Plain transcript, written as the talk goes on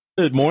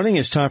Good morning.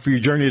 It's time for your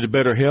journey to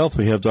better health.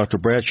 We have Dr.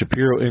 Brad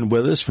Shapiro in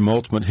with us from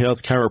Ultimate Health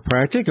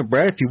Chiropractic. And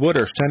Brad, if you would,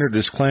 our standard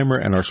disclaimer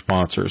and our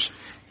sponsors.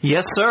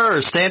 Yes, sir.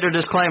 Standard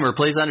disclaimer.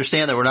 Please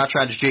understand that we're not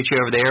trying to treat you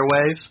over the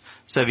airwaves.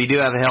 So if you do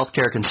have a health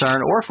care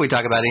concern, or if we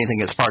talk about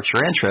anything that sparks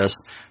your interest,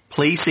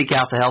 please seek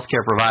out the health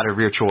care provider of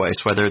your choice,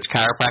 whether it's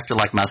chiropractor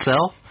like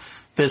myself,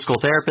 physical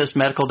therapist,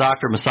 medical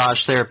doctor, massage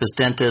therapist,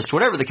 dentist,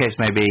 whatever the case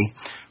may be.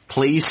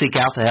 Please seek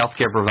out the health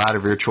care provider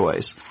of your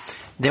choice.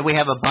 Then we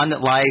have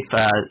Abundant Life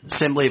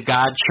Assembly of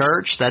God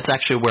Church. That's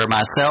actually where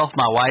myself,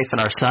 my wife,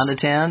 and our son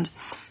attend.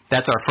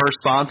 That's our first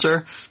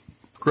sponsor.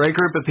 Great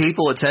group of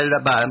people. It's headed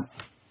up by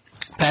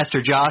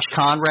Pastor Josh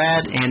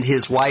Conrad and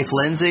his wife,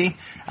 Lindsay.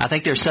 I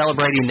think they're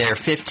celebrating their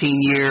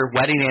 15-year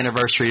wedding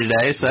anniversary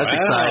today, so that's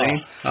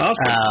exciting.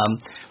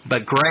 Awesome.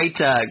 But great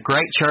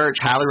church.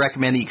 Highly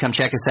recommend that you come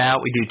check us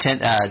out. We do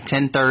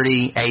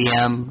 10:30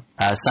 a.m.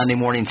 Sunday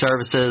morning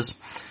services.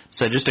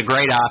 So just a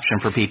great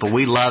option for people.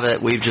 We love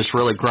it. We've just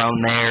really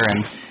grown there,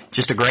 and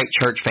just a great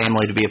church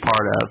family to be a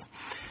part of.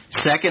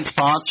 Second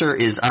sponsor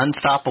is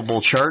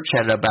Unstoppable Church,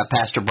 headed up by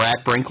Pastor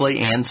Brad Brinkley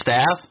and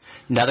staff.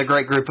 Another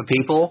great group of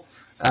people.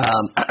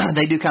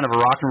 They do kind of a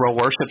rock and roll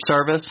worship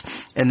service,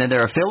 and then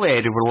they're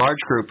affiliated with a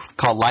large group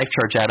called Life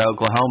Church out of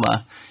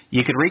Oklahoma.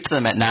 You could reach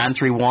them at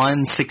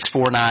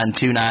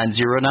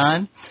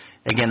 931-649-2909.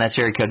 Again, that's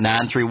area code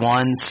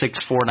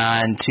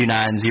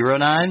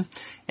 931-649-2909.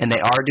 And they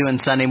are doing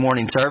Sunday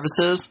morning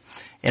services.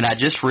 And I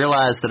just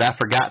realized that I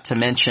forgot to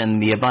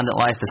mention the Abundant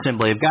Life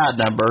Assembly of God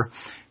number,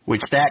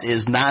 which that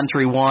is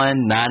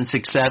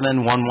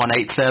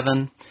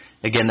 931-967-1187.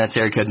 Again, that's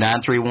area code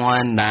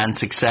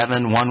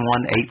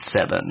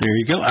 931-967-1187. There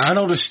you go. I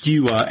noticed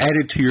you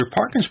added to your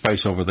parking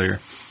space over there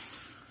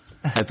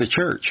at the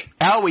church.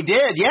 Oh, we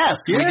did. Yes,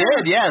 we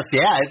did. Yes,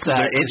 yeah.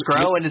 It's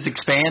growing. It's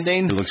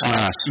expanding. It looks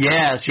nice.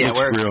 Yes, yeah. It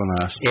looks real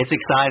nice. It's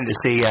exciting to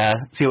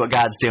see what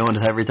God's doing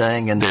with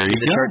everything and see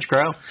the church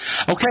grow.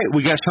 Okay,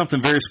 we got something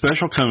very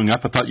special coming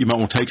up. I thought you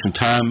might want to take some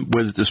time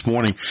with it this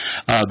morning.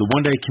 The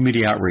one-day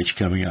community outreach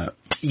coming up.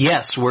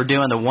 Yes, we're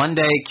doing the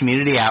one-day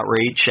community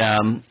outreach.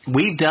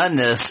 We've done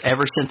this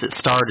ever since it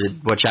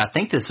started, which I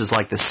think this is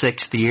like the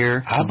 6th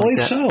year. I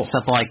believe so.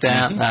 Something like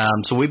that.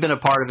 Mm-hmm. So we've been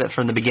a part of it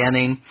from the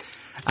beginning.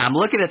 I'm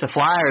looking at the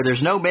flyer.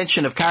 There's no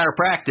mention of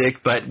chiropractic,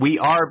 but we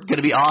are going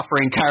to be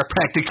offering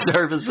chiropractic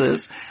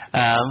services.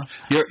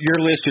 You're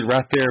listed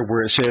right there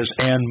where it says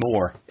 "and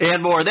more."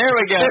 And more. There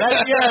we go.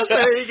 Yes,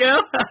 there you go.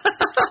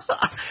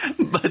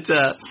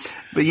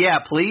 But yeah,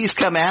 please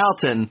come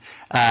out and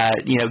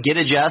get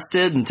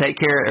adjusted and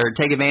take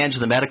advantage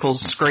of the medical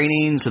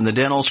screenings and the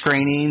dental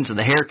screenings and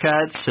the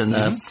haircuts and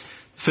the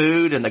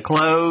food and the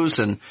clothes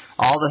and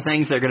all the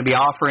things they're going to be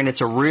offering.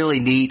 It's a really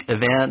neat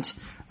event.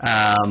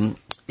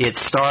 It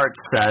starts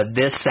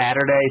this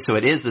Saturday, so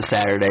it is the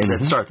Saturday.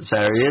 It is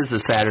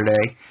the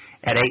Saturday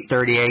at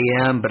 8:30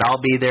 a.m., but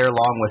I'll be there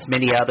along with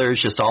many others,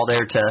 just all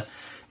there to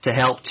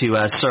help to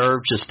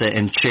serve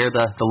and share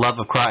the love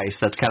of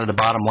Christ. That's kind of the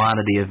bottom line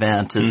of the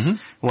event is we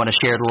want to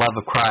share the love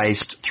of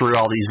Christ through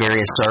all these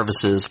various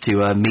services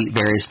to meet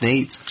various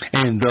needs.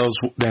 And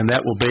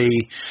that will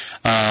be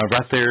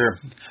right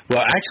there,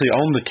 well, actually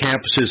on the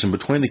campuses and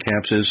between the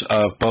campuses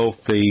of both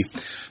the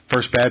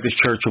First Baptist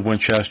Church of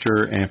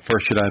Winchester and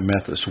First United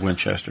Methodist of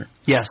Winchester.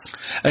 Yes.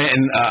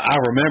 And I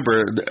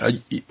remember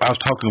I was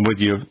talking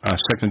with you a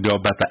second ago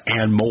about the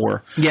and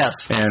more. Yes.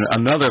 And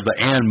another of the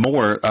and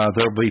more,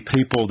 there will be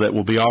people that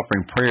will be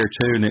offering prayer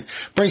too, and it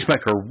brings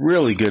back a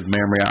really good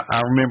memory. I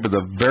remember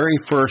the very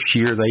first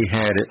year they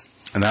had it,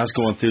 and I was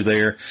going through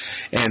there,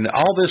 and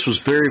all this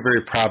was very,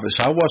 very private,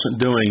 so I wasn't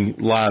doing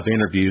live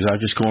interviews. I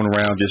was just going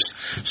around just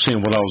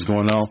seeing what was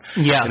going on.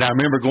 Yeah. And I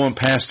remember going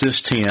past this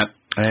tent,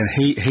 and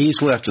he's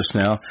left us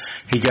now.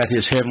 He got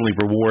his heavenly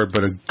reward,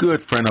 but a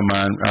good friend of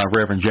mine,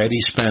 Reverend J.D.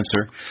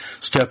 Spencer,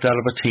 stepped out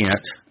of a tent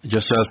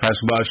just as I was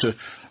passing by and said,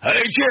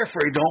 "Hey,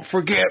 Jeffrey, don't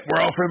forget we're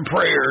offering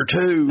prayer,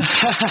 too."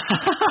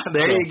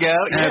 There you go.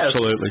 Yes.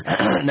 Absolutely.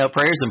 No,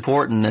 prayer's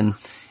important, and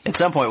at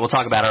some point we'll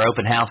talk about our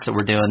open house that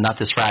we're doing, not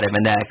this Friday,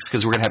 but next,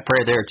 because we're going to have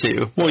prayer there,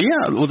 too. Well,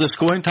 yeah, we'll just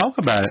go ahead and talk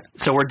about it.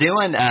 So we're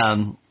doing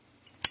an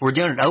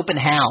open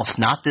house,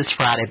 not this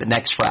Friday, but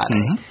next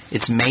Friday.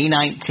 It's May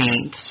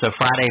 19th, so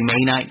Friday,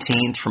 May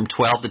 19th from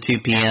 12 to 2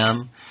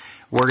 p.m.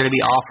 We're going to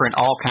be offering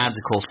all kinds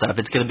of cool stuff.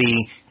 It's going to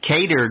be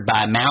catered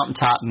by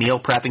Mountaintop Meal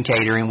Prep and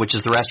Catering, which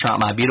is the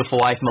restaurant my beautiful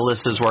wife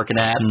Melissa is working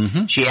at.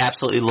 She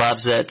absolutely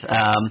loves it.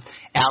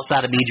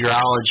 Outside of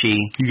meteorology,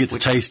 you get to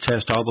taste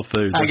test all the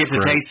food. I get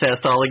to taste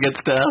test all the good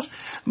stuff.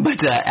 But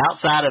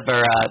outside of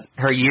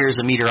her years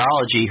of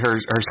meteorology,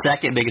 her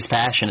second biggest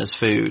passion is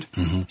food.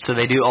 So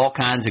they do all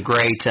kinds of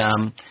great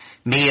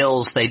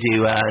meals. They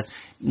do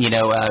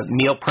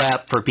meal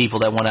prep for people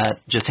that want to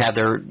just have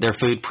their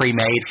food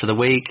pre-made for the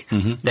week.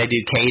 They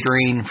do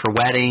catering for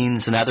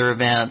weddings and other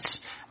events,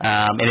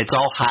 and it's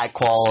all high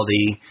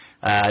quality,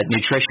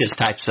 nutritious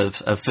types of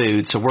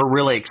food. So we're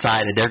really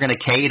excited. They're going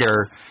to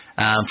cater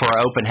for our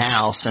open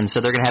house. And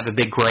so they're going to have a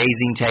big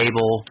grazing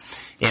table,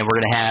 and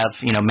we're going to have,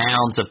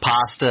 mounds of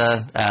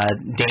pasta.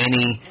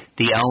 Danny,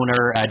 the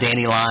owner,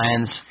 Danny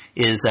Lyons,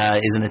 is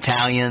an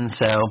Italian,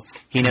 so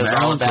he knows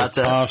all about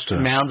the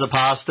mounds of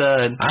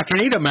pasta. And I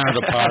can eat a mound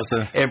of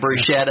pasta. And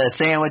bruschetta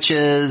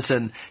sandwiches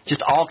and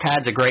just all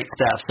kinds of great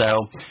stuff.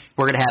 So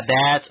we're going to have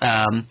that.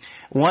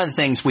 One of the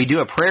things, we do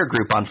a prayer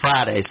group on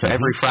Friday. So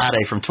every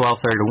Friday from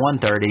 12:30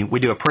 to 1:30, we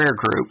do a prayer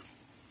group.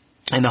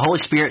 And the Holy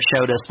Spirit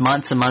showed us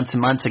months and months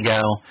and months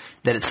ago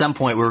that at some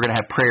point we were going to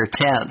have prayer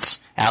tents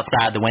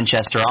outside the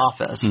Winchester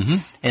office.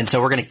 And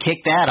so we're going to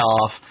kick that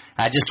off.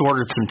 I just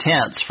ordered some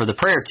tents for the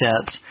prayer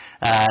tents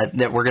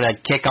that we're going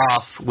to kick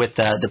off with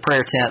the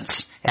prayer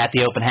tents at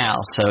the open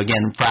house. So,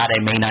 again,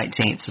 Friday, May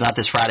 19th. So not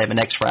this Friday, but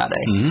next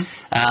Friday.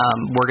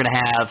 We're going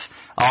to have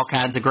all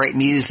kinds of great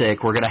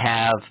music. We're going to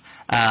have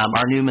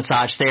our new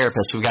massage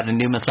therapist. We've got a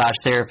new massage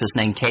therapist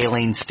named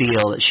Kayleen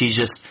Steele. She's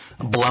just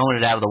blowing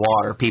it out of the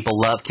water.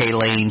 People love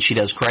Kayleen. She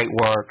does great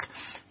work.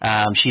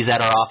 She's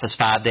at our office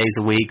 5 days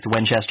a week, the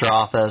Winchester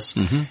office.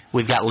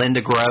 We've got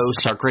Linda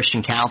Gross, our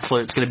Christian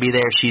counselor. It's going to be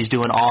there. She's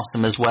doing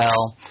awesome as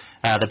well.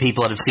 The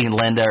people that have seen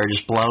Linda are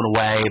just blown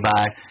away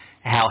by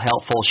how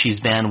helpful she's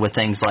been with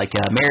things like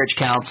marriage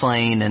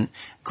counseling and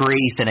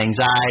grief and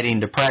anxiety and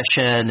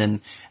depression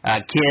and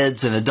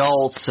kids and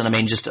adults. And, I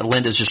mean,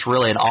 Linda's just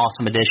really an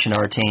awesome addition to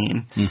our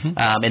team.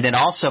 And then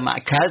also my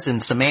cousin,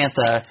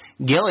 Samantha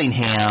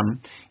Gillingham,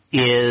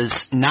 is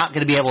not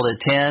going to be able to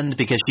attend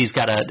because she's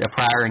got a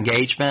prior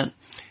engagement,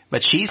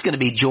 but she's going to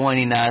be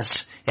joining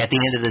us at the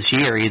end of this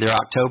year, either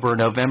October or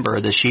November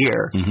of this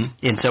year.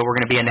 And so we're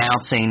going to be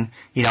announcing,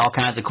 all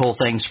kinds of cool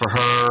things for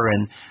her,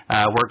 and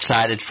we're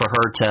excited for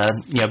her to,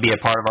 be a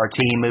part of our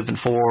team moving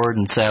forward.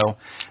 And so,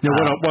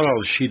 what all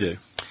does she do?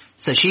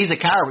 So she's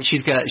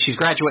she's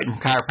graduating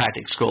from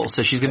chiropractic school,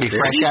 so she's going to be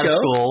fresh out of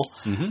school.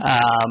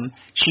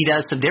 She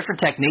does some different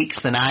techniques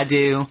than I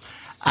do.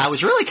 I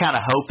was really kind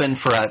of hoping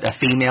for a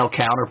female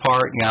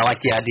counterpart. I like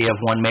the idea of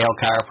one male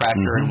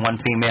chiropractor and one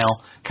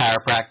female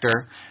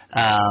chiropractor.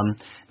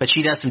 But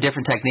she does some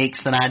different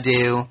techniques than I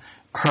do.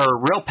 Her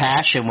real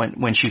passion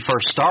when she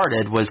first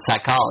started was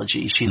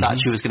psychology. She thought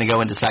she was going to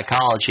go into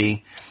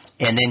psychology,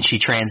 and then she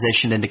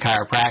transitioned into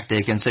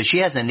chiropractic. And so she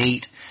has a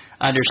neat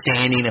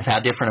understanding of how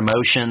different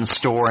emotions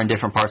store in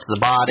different parts of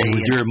the body. And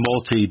with your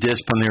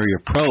multidisciplinary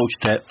approach,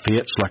 that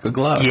fits like a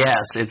glove.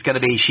 Yes, she's going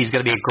to be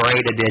a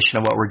great addition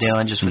to what we're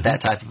doing just with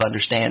that type of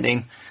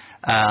understanding.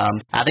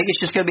 I think it's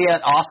just going to be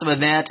an awesome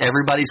event.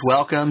 Everybody's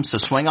welcome, so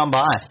swing on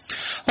by.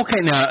 Okay,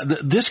 now,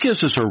 this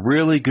gives us a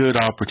really good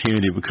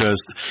opportunity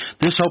because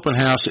this open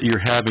house that you're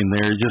having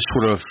there just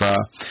sort of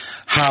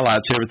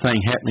highlights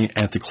everything happening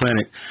at the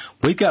clinic.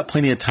 We've got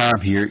plenty of time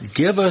here.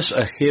 Give us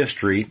a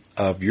history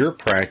of your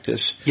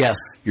practice. Yes.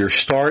 Your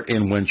start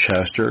in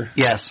Winchester.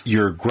 Yes.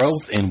 Your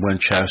growth in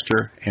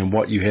Winchester and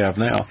what you have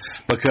now.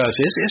 Because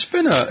it's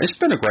been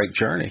a great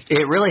journey.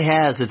 It really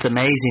has. It's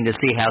amazing to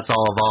see how it's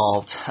all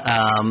evolved.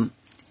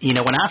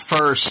 When I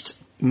first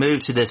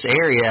moved to this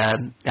area,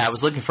 I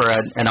was looking for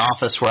an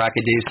office where I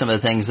could do some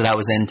of the things that I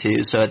was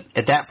into. So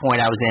at that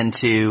point, I was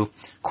into,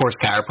 of course,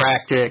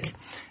 chiropractic.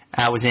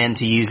 I was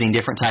into using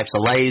different types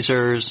of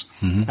lasers.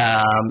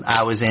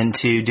 I was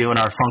into doing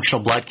our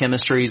functional blood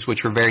chemistries,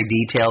 which were very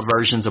detailed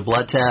versions of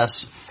blood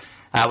tests.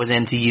 I was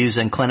into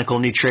using clinical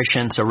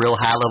nutrition, so real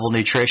high-level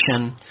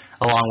nutrition,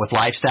 along with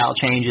lifestyle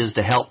changes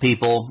to help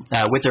people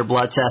with their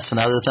blood tests and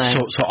other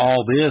things. So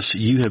all this,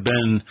 you have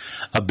been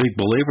a big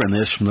believer in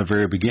this from the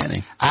very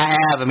beginning. I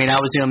have. I mean, I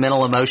was doing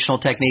mental emotional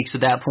techniques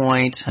at that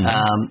point.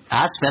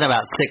 I spent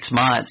about 6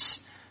 months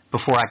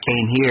before I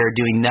came here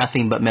doing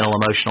nothing but mental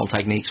emotional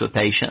techniques with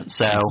patients.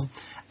 So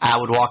I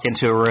would walk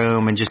into a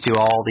room and just do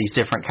all these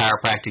different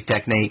chiropractic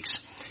techniques.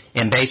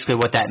 And basically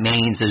what that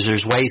means is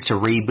there's ways to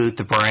reboot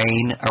the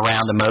brain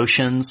around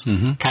emotions,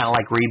 kind of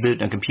like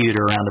rebooting a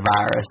computer around a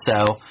virus.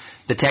 So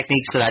the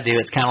techniques that I do,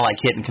 it's kind of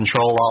like hitting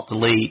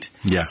Control-Alt-Delete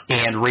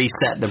and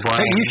reset the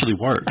brain. That usually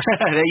works.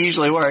 That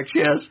usually works,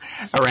 yes,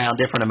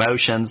 around different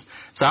emotions.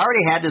 So I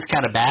already had this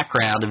kind of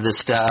background of this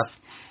stuff.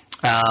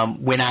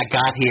 When I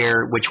got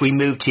here, which we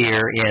moved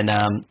here in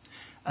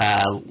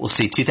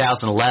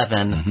 2011,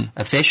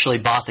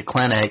 officially bought the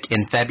clinic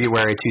in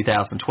February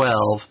 2012.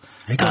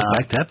 It goes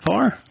back that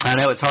far? I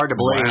know, it's hard to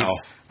believe. Wow.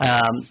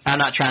 I'm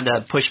not trying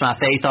to push my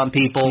faith on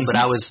people, but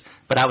I was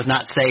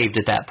not saved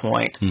at that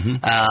point.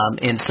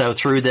 And so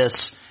through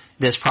this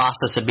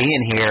process of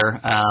being here,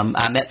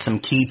 I met some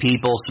key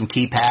people, some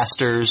key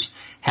pastors,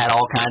 had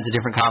all kinds of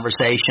different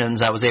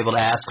conversations. I was able to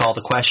ask all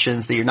the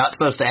questions that you're not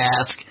supposed to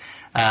ask.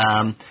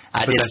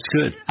 That's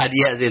good.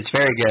 Yes, it's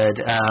very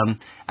good.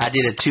 I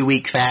did a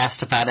 2-week fast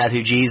to find out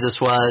who Jesus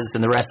was,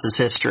 and the rest is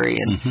history.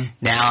 And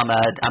now I'm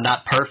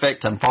not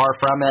perfect. I'm far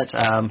from it,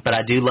 but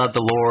I do love the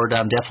Lord.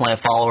 I'm definitely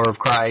a follower of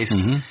Christ.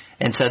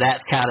 And so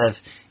that's kind of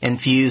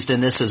infused in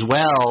this as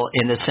well,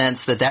 in the sense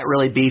that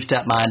really beefed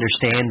up my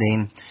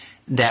understanding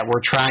that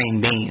we're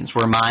triune beings.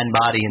 We're mind,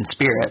 body, and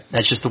spirit.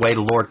 That's just the way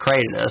the Lord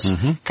created us.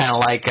 Kind of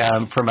like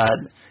from a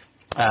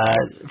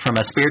from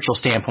a spiritual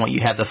standpoint,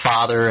 you have the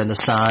Father and the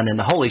Son and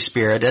the Holy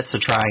Spirit. That's a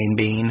triune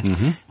being.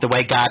 Mm-hmm. The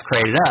way God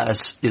created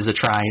us is a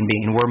triune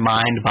being. We're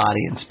mind,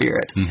 body, and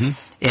spirit. Mm-hmm.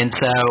 And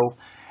so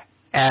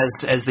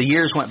as the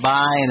years went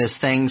by and as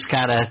things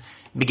kind of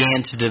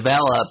began to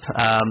develop,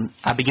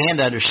 I began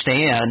to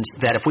understand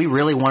that if we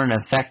really want an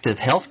effective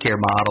healthcare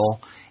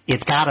model,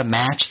 it's got to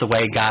match the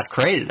way God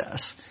created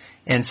us.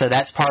 And so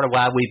that's part of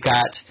why we've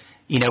got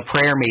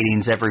prayer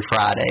meetings every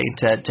Friday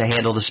to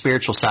handle the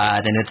spiritual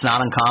side, and it's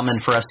not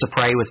uncommon for us to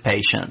pray with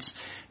patients.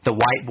 The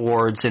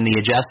whiteboards in the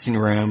adjusting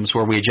rooms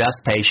where we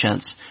adjust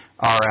patients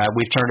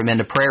we've turned them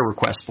into prayer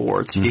request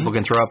boards. Mm-hmm. People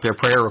can throw up their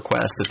prayer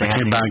requests if they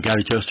have. I got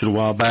adjusted a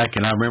while back,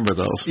 and I remember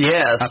those.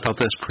 Yes, I thought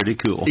that's pretty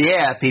cool.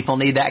 Yeah, people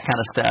need that kind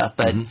of stuff,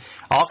 but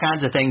all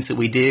kinds of things that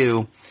we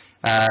do.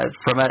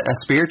 From a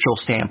spiritual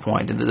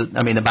standpoint,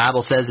 the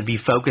Bible says if you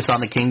focus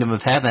on the kingdom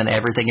of heaven,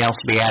 everything else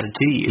will be added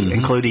to you,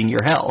 including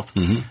your health.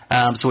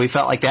 So we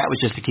felt like that was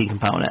just a key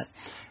component.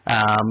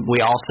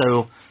 We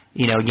also,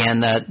 again,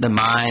 the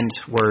mind,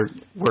 we're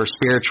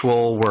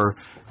spiritual,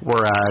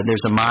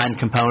 there's a mind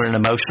component, an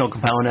emotional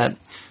component.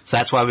 So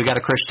that's why we've got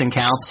a Christian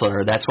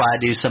counselor. That's why I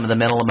do some of the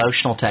mental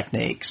emotional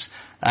techniques.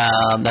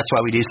 That's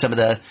why we do some of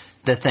the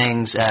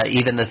things,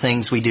 even the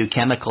things we do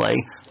chemically.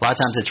 A lot of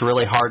times it's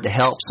really hard to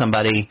help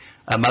somebody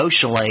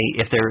emotionally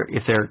if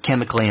they're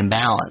chemically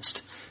imbalanced.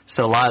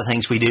 So a lot of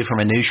things we do from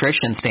a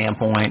nutrition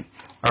standpoint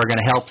are going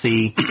to help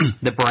the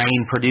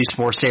brain produce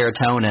more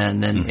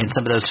serotonin and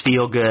some of those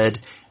feel-good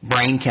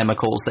brain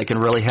chemicals that can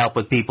really help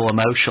with people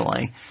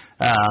emotionally.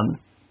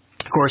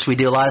 Of course, we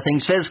do a lot of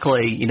things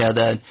physically,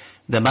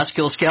 the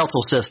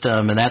musculoskeletal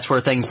system, and that's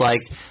where things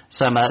like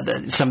some of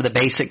the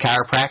basic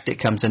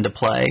chiropractic comes into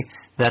play.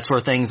 That's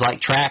where things like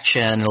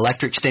traction,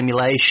 electric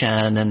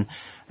stimulation, and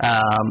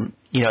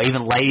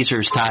even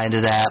lasers tie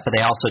into that, but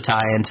they also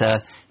tie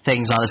into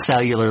things on a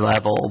cellular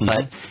level.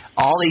 But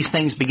all these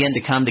things begin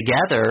to come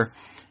together,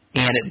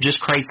 and it just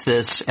creates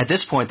this. At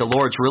this point, the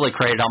Lord's really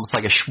created almost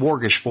like a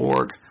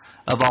smorgasbord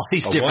of all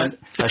these different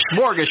a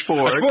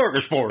smorgasbord. So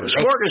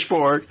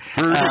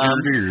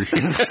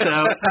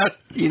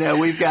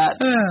we've got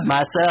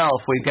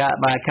myself, we've got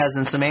my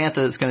cousin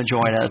Samantha that's going to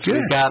join us. Good.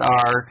 We've got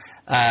our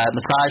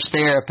massage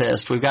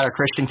therapist, we've got our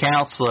Christian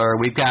counselor,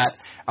 we've got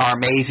our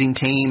amazing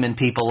team and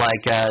people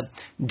like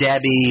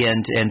Debbie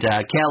and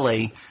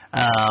Kelly.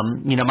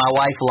 My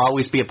wife will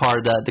always be a part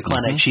of the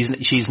clinic.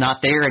 She's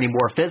not there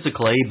anymore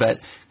physically, but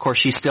of course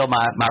she's still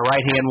my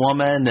right hand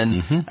woman,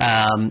 and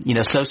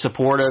so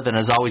supportive, and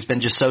has always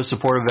been just so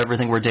supportive of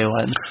everything we're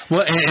doing.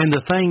 Well, and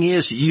the thing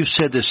is, you've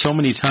said this so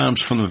many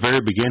times from the very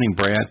beginning,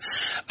 Brad.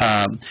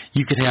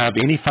 You could have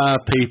any 5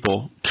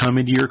 people come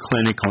into your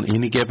clinic on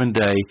any given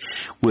day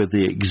with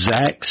the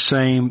exact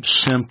same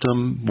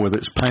symptom, whether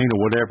it's pain or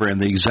whatever, in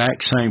the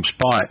exact same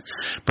spot.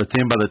 But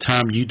then by the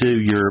time you do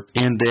your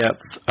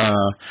in-depth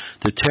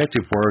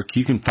detective work,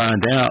 you can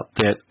find out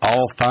that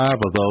all 5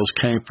 of those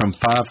came from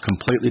 5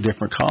 completely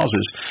different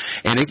causes.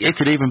 And it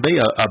could even be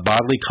a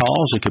bodily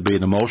cause. It could be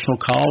an emotional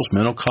cause,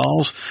 mental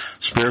cause,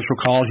 spiritual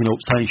cause,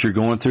 things you're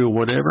going through or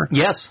whatever.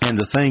 Yes. And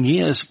the thing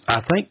is,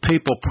 I think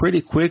people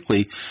pretty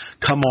quickly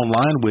come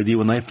online with you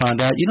when they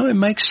find out, it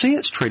makes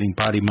sense treating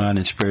body, mind,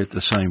 and spirit at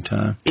the same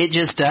time. It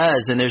just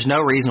does, and there's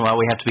no reason why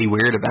we have to be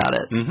weird about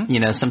it.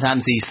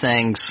 Sometimes these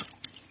things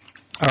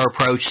are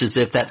approached as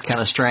if that's kind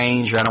of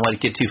strange, or I don't want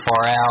to get too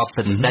far out,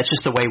 but that's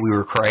just the way we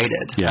were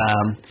created. Yeah.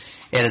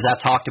 And as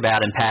I've talked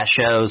about in past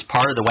shows,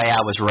 part of the way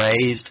I was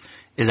raised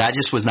is I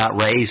just was not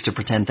raised to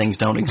pretend things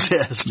don't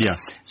exist. Yeah.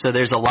 So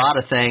there's a lot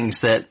of things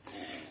that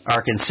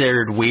are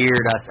considered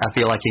weird, I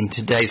feel like, in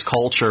today's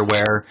culture,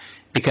 where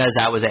because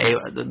I was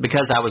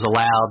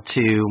allowed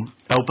to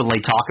openly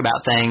talk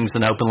about things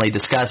and openly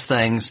discuss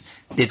things,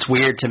 it's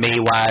weird to me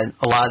why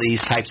a lot of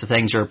these types of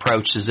things are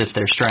approached as if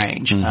they're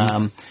strange.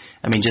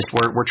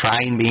 We're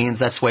trying beings.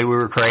 That's the way we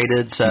were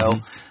created. So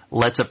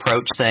let's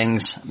approach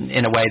things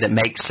in a way that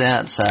makes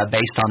sense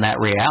based on that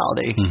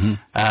reality.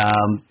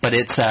 But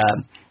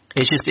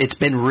it's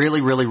been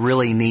really, really,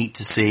 really neat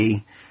to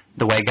see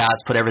the way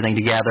God's put everything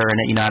together.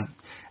 And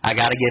I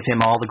got to give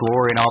Him all the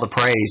glory and all the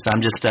praise. I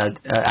just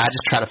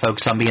try to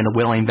focus on being the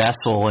willing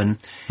vessel, and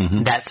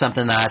that's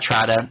something that I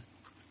try to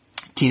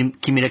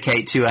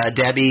communicate to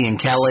Debbie and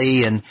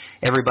Kelly and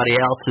everybody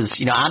else. Is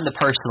I'm the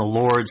person the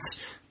Lord's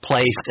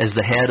placed as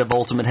the head of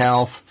Ultimate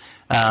Health,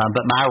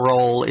 but my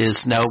role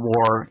is no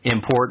more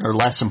important or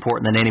less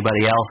important than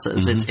anybody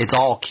else's. It's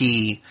all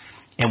key,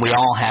 and we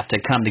all have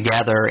to come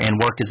together and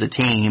work as a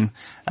team,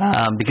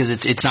 because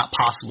it's not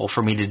possible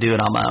for me to do it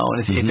on my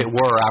own. If it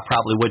were, I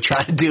probably would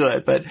try to do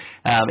it, but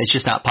it's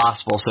just not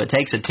possible. So it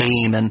takes a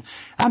team, and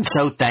I'm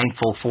so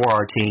thankful for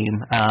our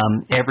team,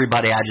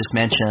 everybody I just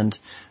mentioned,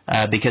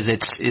 because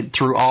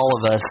through all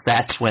of us,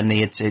 that's when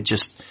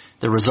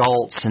the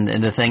results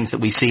and the things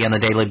that we see on a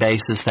daily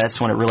basis, that's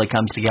when it really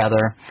comes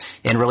together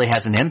and really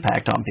has an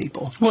impact on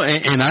people. Well,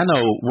 and I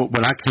know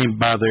when I came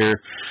by there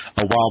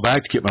a while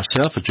back to get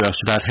myself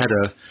adjusted, I'd had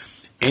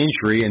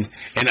injury, and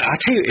I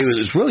tell you, it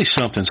was really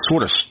something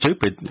sort of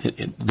stupid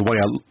the way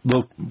I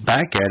look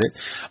back at it.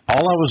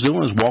 All I was doing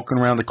was walking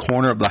around the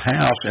corner of the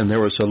house, and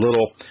there was a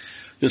little,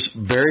 just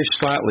very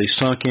slightly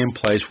sunk in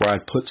place where I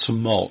put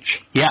some mulch.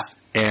 Yeah.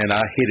 And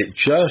I hit it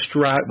just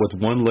right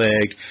with one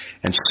leg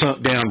and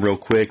sunk down real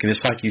quick, and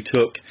it's like you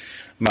took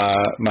my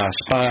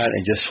spine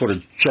and just sort of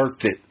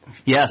jerked it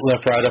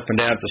left, right, up, and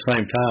down at the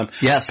same time.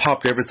 Yes.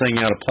 Popped everything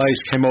out of place,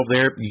 came over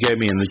there, you gave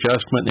me an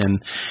adjustment,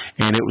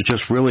 and it was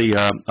just really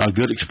a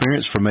good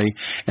experience for me.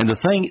 And the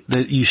thing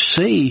that you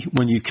see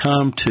when you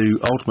come to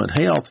Ultimate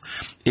Health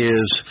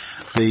is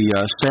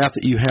the staff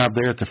that you have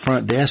there at the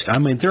front desk. I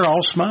mean, they're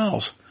all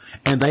smiles.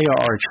 And they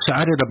are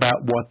excited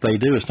about what they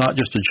do. It's not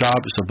just a job;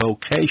 it's a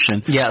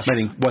vocation. Yes,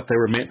 meaning what they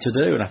were meant to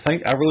do. And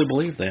I really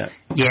believe that.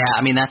 Yeah,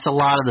 I mean that's a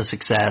lot of the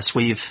success.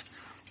 We've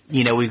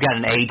got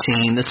an A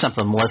team. This is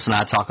something Melissa and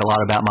I talk a lot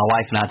about. My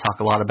wife and I talk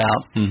a lot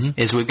about.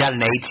 Is we've got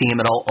an A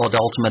team at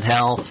Ultimate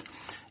Health.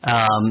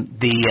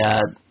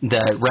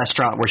 The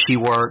restaurant where she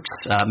works,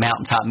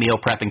 Mountaintop Meal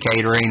Prep and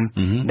Catering,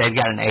 they've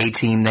got an A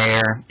team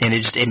there, and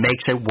it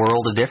makes a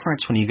world of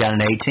difference when you've got an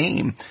A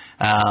team.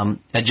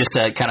 And just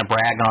to kind of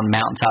brag on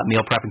Mountaintop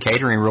Meal Prep and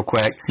Catering real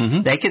quick,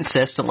 they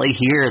consistently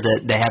hear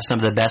that they have some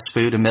of the best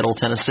food in Middle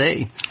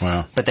Tennessee.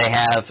 Wow. But they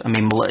have,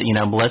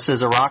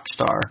 Melissa's a rock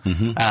star.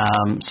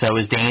 So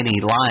is Danny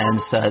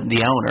Lyons,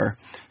 the owner.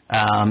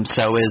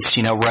 So is,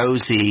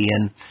 Rosie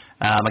and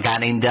a guy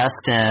named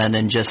Dustin,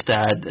 and just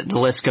the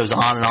list goes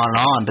on and on and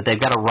on. But they've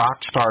got a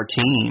rock star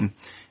team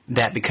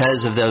that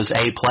because of those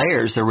A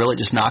players, they're really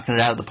just knocking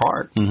it out of the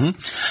park.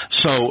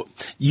 So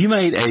you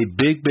made a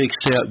big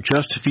step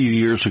just a few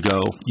years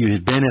ago. You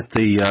had been at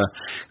the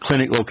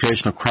clinic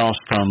location across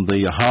from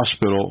the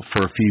hospital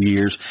for a few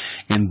years,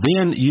 and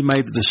then you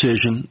made the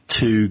decision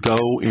to go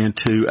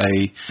into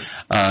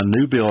a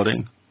new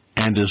building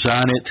and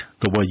design it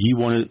the way you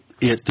wanted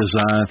it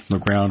designed from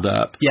the ground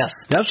up. Yes.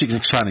 That was an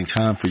exciting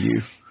time for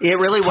you. It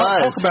really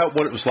was. Talk about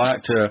what it was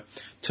like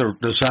to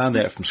design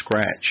that from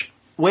scratch.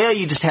 Well,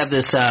 you just have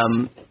this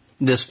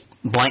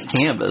blank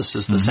canvas,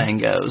 as the saying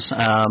goes.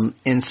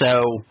 And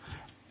so,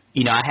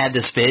 I had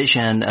this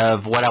vision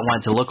of what I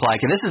wanted to look like.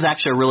 And this is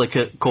actually a really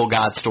cool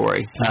God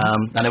story.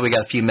 I know we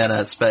got a few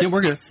minutes, but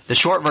we're good. The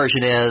short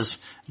version is,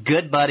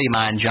 good buddy of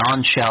mine,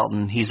 John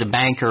Shelton, he's a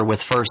banker with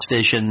First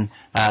Vision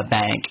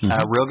Bank,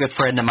 a real good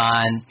friend of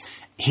mine.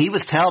 He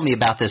was telling me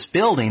about this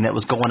building that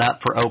was going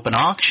up for open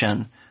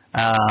auction.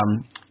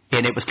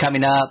 And it was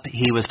coming up.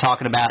 He was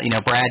talking about,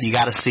 Brad, you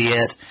got to see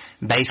it.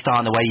 Based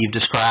on the way you've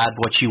described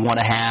what you want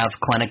to have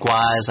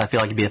clinic-wise, I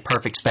feel like it'd be a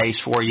perfect space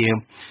for you.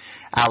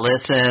 I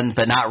listened,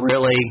 but not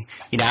really.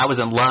 I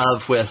was in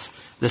love with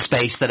the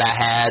space that I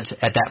had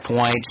at that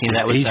point.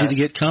 That was easy to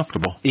get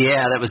comfortable.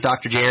 Yeah, that was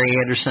Dr. Jerry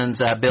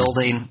Anderson's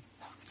building.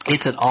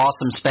 It's an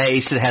awesome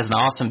space. It has an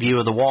awesome view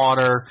of the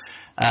water.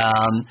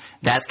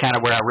 That's kind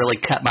of where I really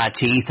cut my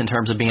teeth in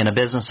terms of being a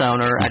business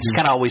owner. I just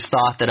kind of always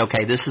thought that,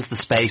 okay, this is the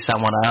space I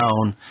want to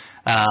own,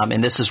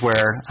 and this is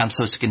where I'm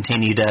supposed to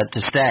continue to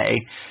stay.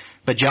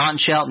 But John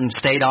Shelton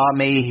stayed on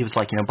me. He was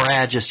like,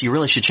 Brad, you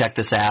really should check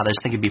this out. I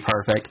just think it'd be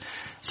perfect.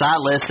 So I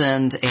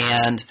listened,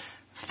 and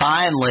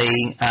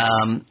finally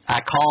I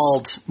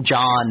called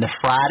John the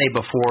Friday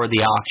before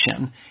the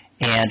auction.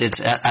 And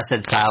I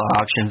said silent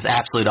auction, it's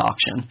absolute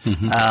auction.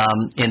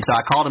 And so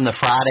I called him the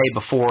Friday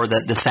before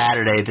the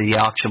Saturday that the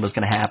auction was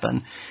going to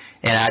happen.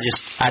 And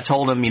I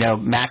told him,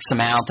 max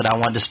amount that I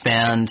wanted to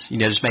spend,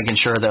 just making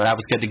sure that I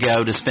was good to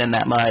go to spend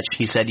that much.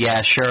 He said, yeah,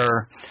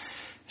 sure.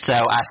 So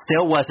I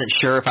still wasn't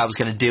sure if I was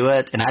going to do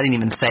it, and I didn't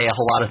even say a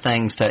whole lot of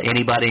things to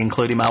anybody,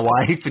 including my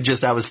wife.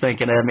 Just I was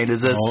thinking,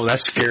 is this? Oh,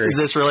 that's scary. Does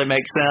this really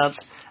make sense?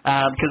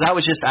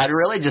 Because I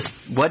really just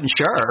wasn't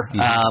sure.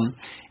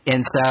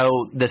 And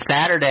so the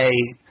Saturday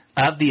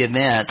of the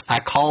event, I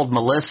called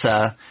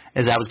Melissa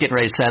as I was getting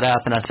ready to set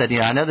up, and I said,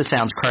 I know this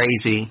sounds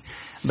crazy,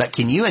 but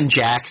can you and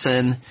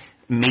Jackson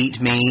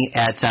meet me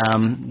at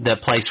the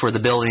place where the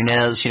building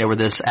is, where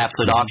this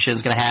absolute auction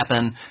is going to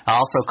happen? I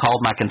also called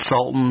my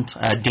consultant,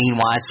 Dean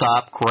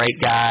Weissop, great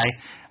guy,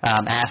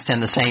 asked him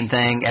the same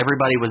thing.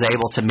 Everybody was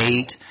able to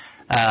meet.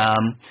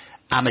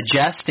 I'm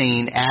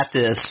adjusting at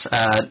this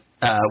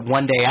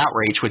one-day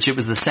outreach, which it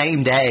was the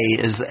same day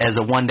as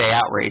a one-day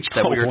outreach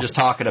that we were just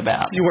talking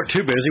about. You weren't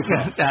too busy.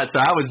 So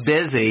I was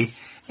busy,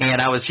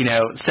 and I was,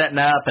 setting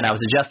up, and I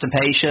was adjusting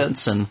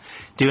patients and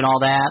doing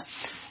all that.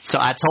 So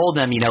I told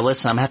them,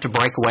 listen, I'm going to have to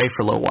break away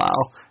for a little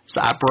while.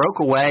 So I broke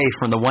away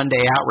from the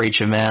one-day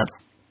outreach event.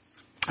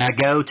 I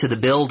go to the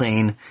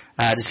building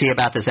to see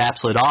about this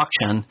absolute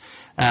auction.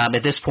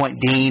 At this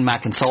point, Dean, my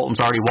consultant's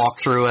already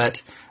walked through it.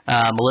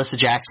 Melissa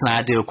Jackson and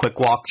I do a quick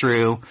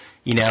walkthrough.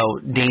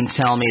 Dean's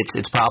telling me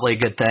it's probably a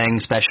good thing,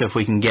 especially if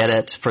we can get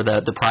it for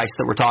the price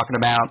that we're talking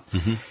about.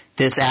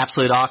 This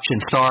absolute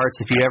auction starts.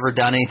 If you've ever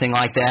done anything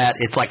like that,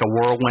 it's like a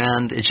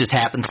whirlwind. It just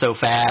happens so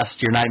fast.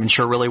 You're not even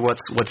sure really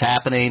what's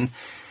happening.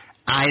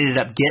 I ended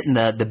up getting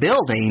the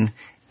building,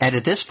 And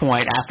at this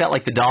point, I felt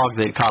like the dog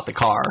that caught the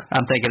car.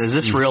 I'm thinking, is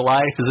this real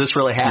life? Has this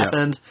really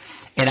happened? Yeah.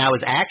 And I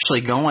was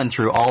actually going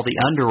through all the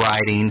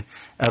underwriting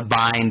of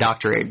buying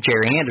Dr.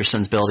 Jerry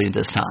Anderson's building at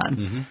this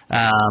time.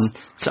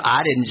 So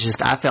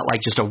I felt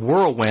like just a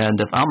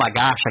whirlwind of, oh my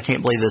gosh, I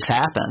can't believe this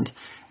happened.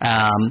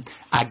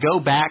 I go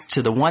back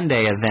to the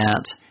one-day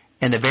event,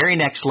 and the very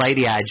next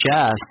lady I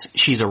adjust,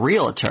 she's a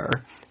realtor.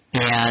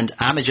 And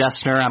I'm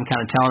adjusting her. I'm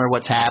kind of telling her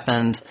what's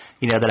happened,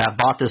 that I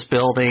bought this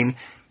building.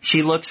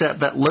 She looks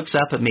up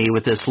at me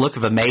with this look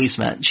of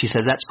amazement. She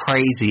says, "That's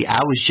crazy. I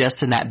was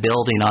just in that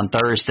building on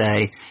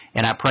Thursday,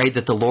 and I prayed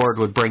that the Lord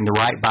would bring the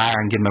right buyer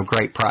and give him a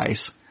great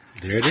price."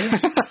 There it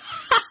is.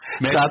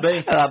 So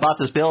I bought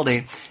this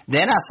building.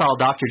 Then I saw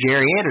Dr.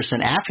 Jerry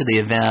Anderson after the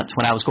event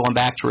when I was going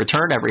back to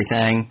return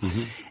everything,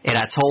 and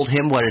I told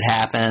him what had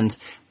happened.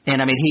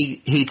 And, I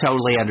mean, he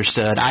totally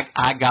understood.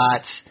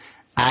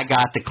 I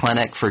got the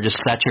clinic for just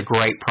such a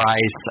great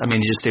price. I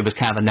mean, it was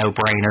kind of a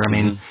no-brainer. I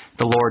mean,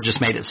 the Lord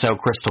just made it so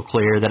crystal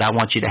clear that I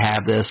want you to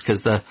have this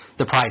because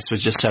the price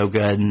was just so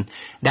good. And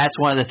that's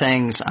one of the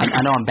things. I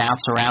know I'm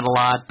bouncing around a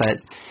lot, but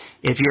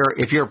if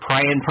you're a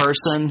praying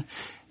person,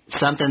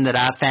 something that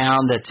I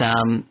found that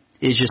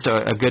is just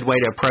a good way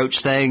to approach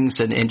things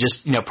and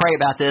just pray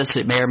about this.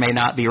 It may or may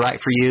not be right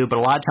for you, but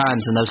a lot of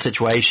times in those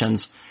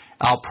situations,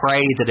 I'll pray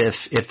that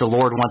if the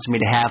Lord wants me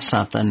to have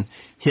something,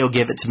 He'll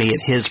give it to me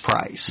at His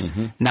price.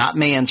 Not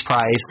man's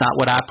price, not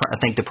what I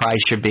think the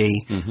price should be,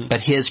 but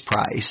His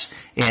price.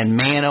 And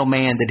man, oh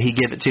man, did He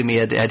give it to me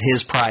at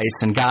His price,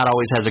 and God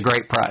always has a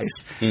great price.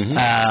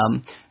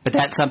 But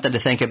that's something to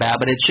think about.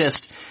 But it's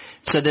just,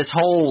 so this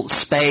whole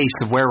space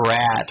of where we're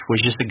at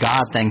was just a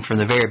God thing from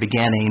the very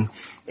beginning.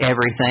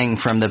 Everything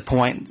from the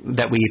point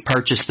that we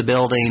purchased the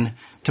building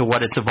to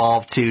what it's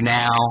evolved to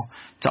now,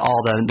 to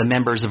all the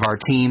members of our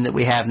team that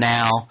we have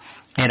now.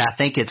 And I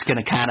think it's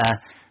going to kind of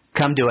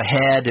come to a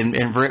head and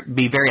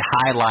be very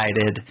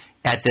highlighted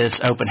at this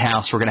open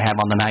house we're going to have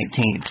on the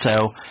 19th.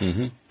 So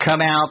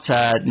come out,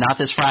 not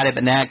this Friday,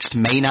 but next,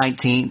 May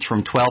 19th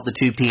from 12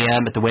 to 2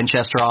 p.m. at the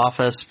Winchester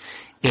office,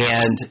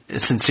 and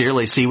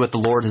sincerely see what the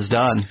Lord has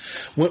done.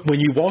 When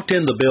you walked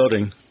in the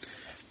building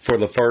for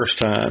the first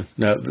time,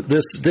 now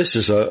this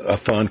is a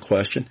fun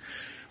question.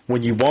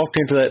 When you walked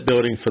into that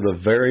building for the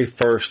very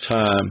first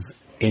time,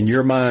 in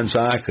your mind's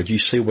eye, could you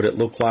see what it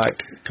looked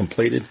like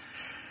completed?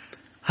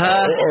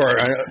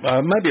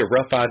 Or maybe a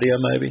rough idea,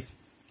 maybe?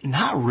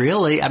 Not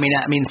really. I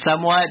mean,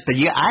 somewhat. But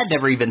I'd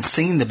never even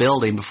seen the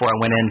building before I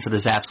went in for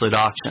this absolute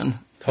auction.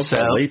 That's a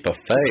leap of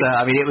faith. So,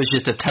 I mean, it was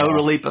just a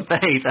total leap of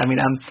faith. I mean,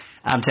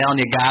 I'm telling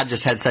you, God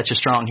just had such a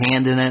strong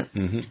hand in it.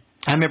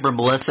 I remember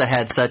Melissa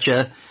had such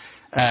a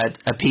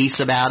piece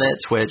about it,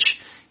 which,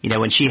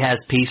 when she has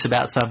peace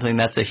about something,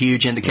 that's a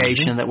huge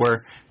indication that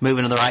we're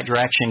moving in the right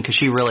direction, because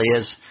she really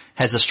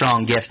has a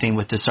strong gifting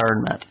with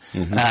discernment.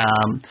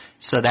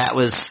 So that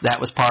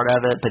was part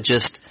of it, but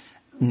just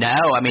no,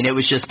 I mean, it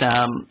was just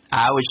I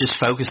was just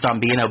focused on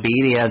being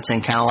obedient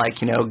and kind of like,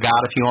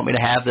 God, if you want me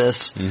to have this,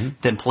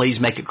 then please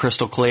make it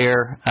crystal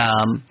clear.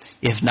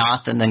 If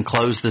not, then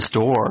close this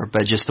door.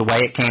 But just the way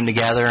it came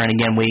together, and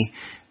again,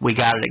 we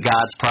got it at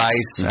God's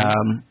price.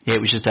 It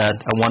was just a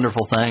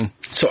wonderful thing.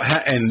 So,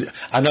 and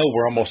I know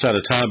we're almost out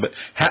of time, but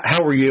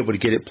how were you able to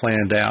get it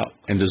planned out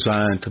and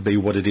designed to be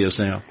what it is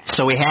now?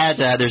 So we had,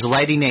 there's a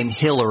lady named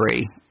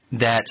Hillary,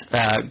 that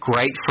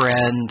great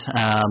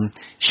friend.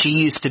 She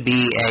used to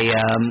be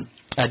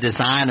a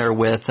designer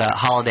with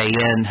Holiday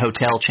Inn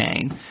hotel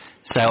chain.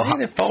 So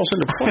it falls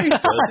into place.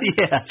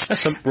 Yes,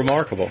 that's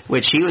remarkable.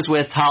 Which he was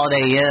with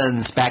Holiday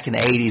Inns back in the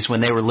 80s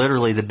when they were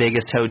literally the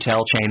biggest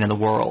hotel chain in the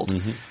world.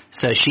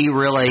 So she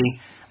really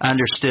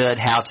understood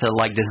how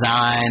to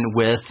design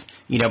with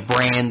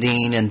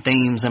branding and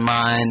themes in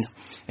mind.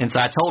 And so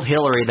I told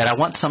Hillary that I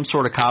want some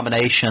sort of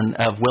combination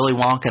of Willy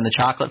Wonka and the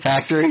Chocolate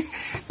Factory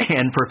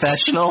and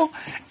professional,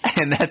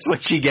 and that's what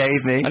she gave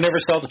me. I never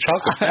saw the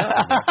chocolate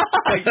fountain.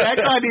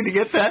 Exactly, I need to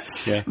get that.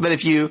 Yeah. But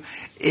if you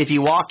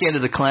walk into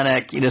the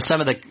clinic,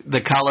 some of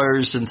the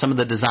colors and some of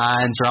the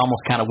designs are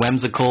almost kind of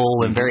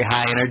whimsical and very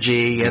high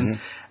energy,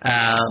 and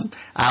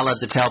I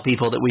love to tell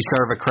people that we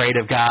serve a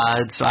creative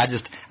God. So I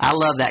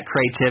love that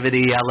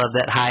creativity. I love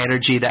that high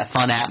energy, that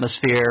fun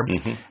atmosphere.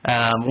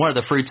 One of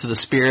the fruits of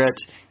the Spirit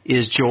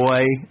is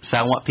joy. So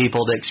I want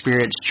people to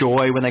experience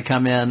joy when they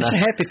come in. It's a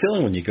happy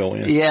feeling when you go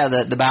in. Yeah,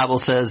 the Bible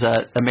says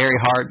a merry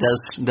heart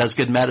does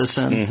good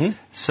medicine.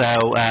 So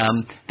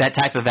that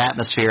type of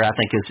atmosphere, I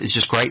think, is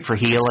just great for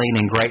healing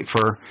and great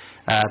for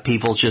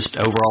people's just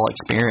overall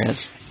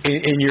experience.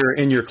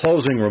 In your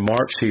closing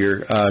remarks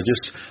here,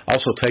 just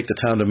also take the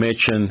time to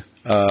mention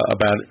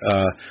about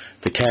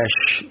the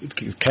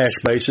cash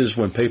basis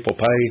when people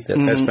pay.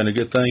 That's been a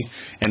good thing.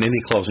 And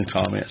any closing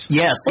comments?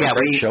 Yes, what a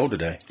great show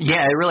today.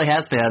 Yeah, it really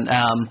has been.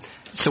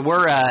 So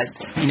we're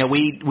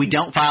we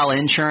don't file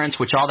insurance,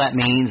 which all that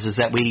means is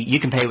that you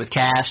can pay with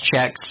cash,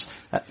 checks,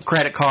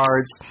 credit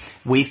cards.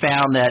 We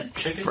found that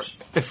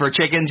for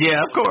chickens,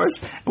 yeah, of course.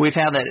 We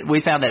found that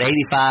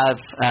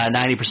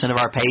 85-90% of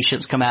our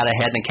patients come out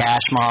ahead in a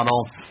cash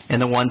model,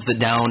 and the ones that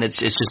don't, it's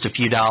just a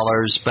few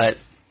dollars. But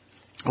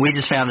we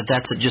just found that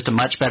that's just a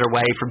much better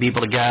way for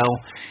people to go.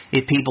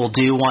 If people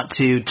do want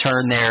to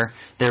turn their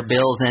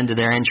bills into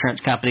their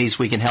insurance companies,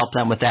 we can help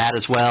them with that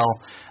as well.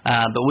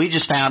 But we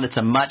just found it's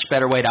a much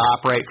better way to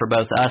operate for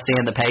both us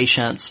and the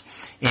patients,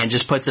 and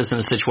just puts us in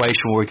a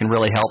situation where we can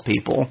really help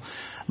people.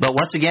 But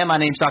once again, my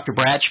name's Dr.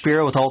 Brad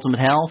Shapiro with Ultimate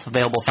Health,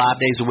 available 5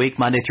 days a week,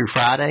 Monday through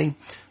Friday.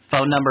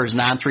 Phone number is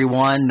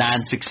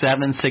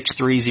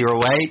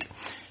 931-967-6308.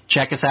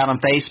 Check us out on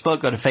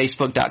Facebook. Go to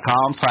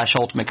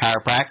facebook.com/Ultimate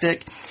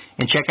Chiropractic.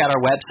 And check out our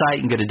website.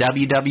 You can go to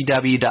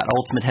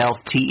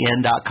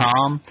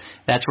www.ultimatehealthtn.com.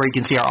 That's where you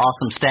can see our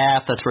awesome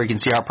staff. That's where you can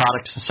see our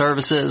products and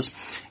services.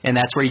 And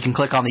that's where you can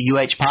click on the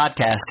UH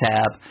Podcast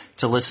tab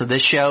to listen to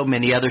this show,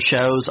 many other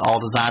shows,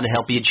 all designed to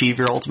help you achieve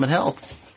your ultimate health.